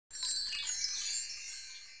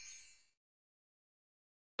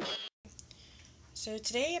So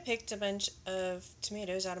today I picked a bunch of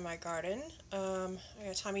tomatoes out of my garden. I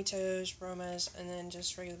got tomatos, romas, and then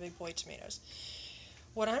just regular big boy tomatoes.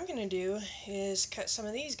 What I'm going to do is cut some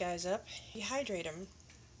of these guys up, dehydrate them,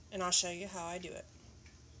 and I'll show you how I do it.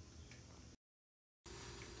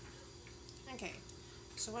 Okay,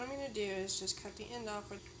 so what I'm going to do is just cut the end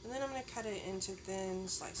off, and then I'm going to cut it into thin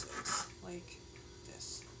slices, like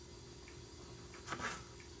this.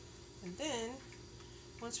 And then,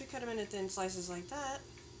 once we cut them into thin slices like that,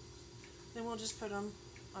 then we'll just put them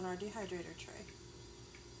on our dehydrator tray.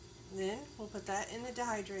 Then we'll put that in the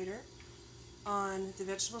dehydrator on the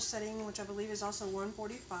vegetable setting, which I believe is also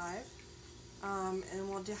 145, and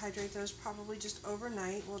we'll dehydrate those probably just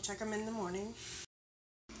overnight. We'll check them in the morning.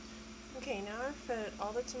 Okay, now I've put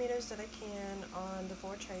all the tomatoes that I can on the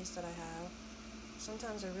 4 trays that I have.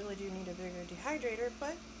 Sometimes I really do need a bigger dehydrator,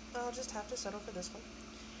 but I'll just have to settle for this one.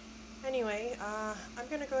 Anyway, I'm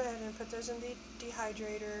going to go ahead and put those in the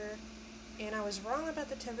dehydrator, and I was wrong about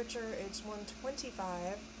the temperature. It's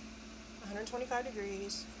 125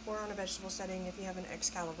 degrees, or on a vegetable setting if you have an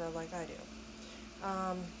Excalibur like I do.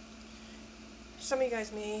 Some of you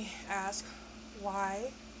guys may ask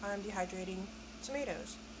why I'm dehydrating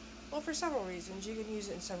tomatoes. Well, for several reasons. You can use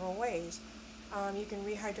it in several ways. You can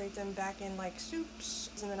rehydrate them back in like soups.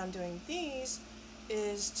 The reason that I'm doing these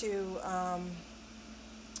is to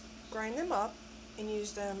grind them up and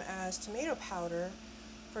use them as tomato powder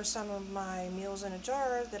for some of my meals in a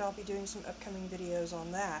jar that I'll be doing some upcoming videos on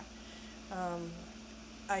that.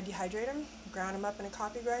 I dehydrate them, ground them up in a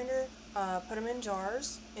coffee grinder, put them in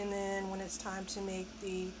jars, and then when it's time to make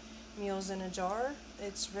the meals in a jar,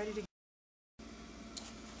 it's ready to go.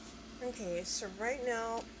 Okay, so right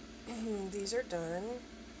now these are done,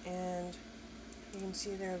 and you can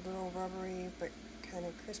see they're a little rubbery but kind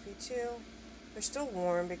of crispy too. They're still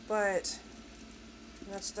warm, but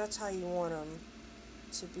that's how you want them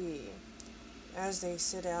to be. As they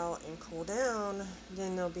sit out and cool down,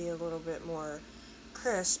 then they'll be a little bit more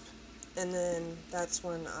crisp, and then that's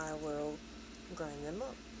when I will grind them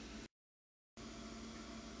up.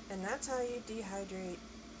 And that's how you dehydrate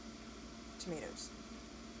tomatoes.